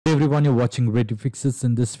Hey everyone, you're watching Ready Fixes.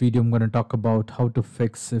 In this video, I'm going to talk about how to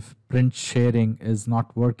fix if print sharing is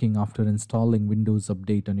not working after installing Windows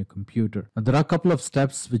Update on your computer. Now, there are a couple of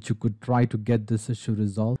steps which you could try to get this issue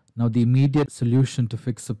resolved. Now, the immediate solution to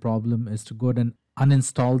fix the problem is to go ahead and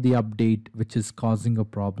uninstall the update which is causing a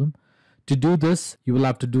problem. To do this, you will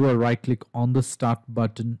have to do a right click on the Start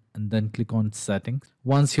button and then click on Settings.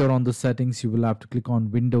 Once you're on the settings, you will have to click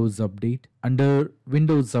on Windows Update. Under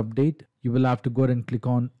Windows Update, you will have to go ahead and click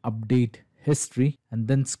on Update History and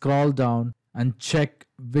then scroll down and check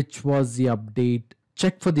which was the update.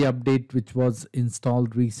 Check for the update which was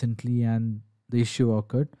installed recently and the issue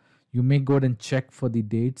occurred. You may go ahead and check for the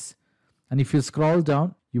dates. And if you scroll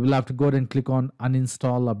down, you will have to go ahead and click on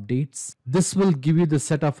Uninstall Updates. This will give you the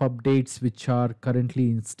set of updates which are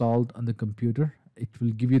currently installed on the computer. It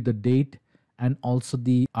will give you the date and also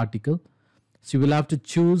the article. So you will have to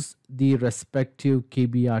choose the respective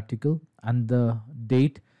KB article and the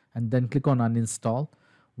date and then click on Uninstall.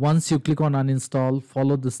 Once you click on Uninstall,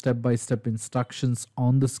 follow the step-by-step instructions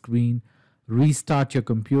on the screen, restart your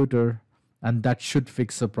computer, and that should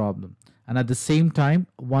fix the problem. And at the same time,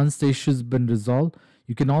 once the issue has been resolved,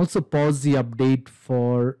 you can also pause the update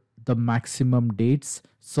for the maximum dates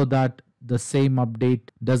so that the same update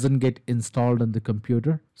doesn't get installed on the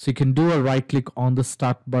computer. So you can do a right click on the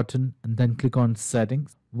Start button and then click on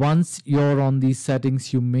Settings. Once you're on these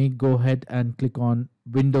settings, you may go ahead and click on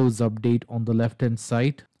Windows Update on the left hand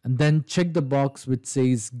side and then check the box which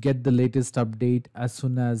says get the latest update as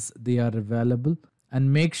soon as they are available,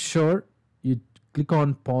 and make sure you click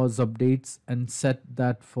on Pause Updates and set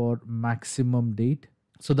that for maximum date.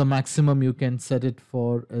 So the maximum you can set it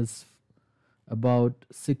for is about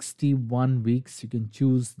 61 weeks. You can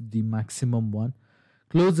choose the maximum one.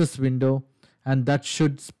 Close this window and that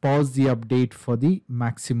should pause the update for the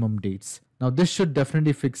maximum dates. Now this should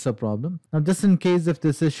definitely fix the problem. Now just in case if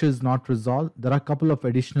this issue is not resolved, there are a couple of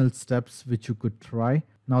additional steps which you could try.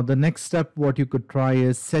 Now the next step what you could try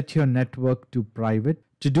is set your network to private.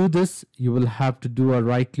 To do this, you will have to do a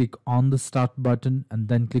right click on the Start button and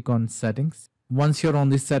then click on Settings. Once you're on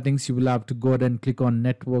the settings, you will have to go ahead and click on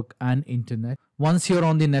Network and Internet. Once you're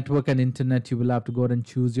on the Network and Internet, you will have to go ahead and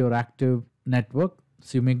choose your active network.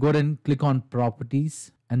 So you may go ahead and click on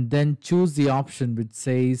Properties and then choose the option which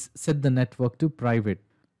says Set the network to private.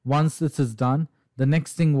 Once this is done, the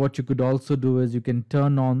next thing what you could also do is you can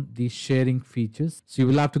turn on the sharing features. So you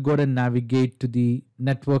will have to go ahead and navigate to the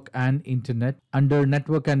Network and Internet. Under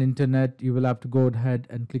Network and Internet, you will have to go ahead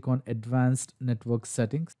and click on Advanced Network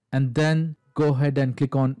Settings and then go ahead and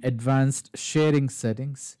click on Advanced Sharing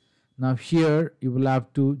Settings. Now here you will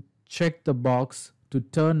have to check the box to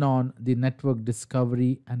turn on the network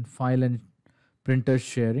discovery and file and printer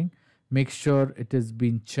sharing. Make sure it has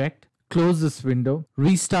been checked. Close this window,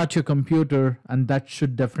 restart your computer, and that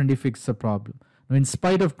should definitely fix the problem. Now, in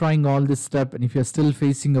spite of trying all this step, and if you're still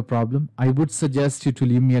facing a problem, I would suggest you to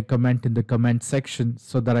leave me a comment in the comment section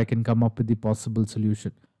so that I can come up with the possible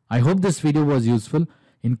solution. I hope this video was useful.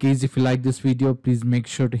 In case if you like this video, please make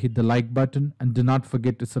sure to hit the like button and do not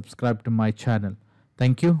forget to subscribe to my channel.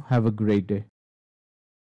 Thank you. Have a great day.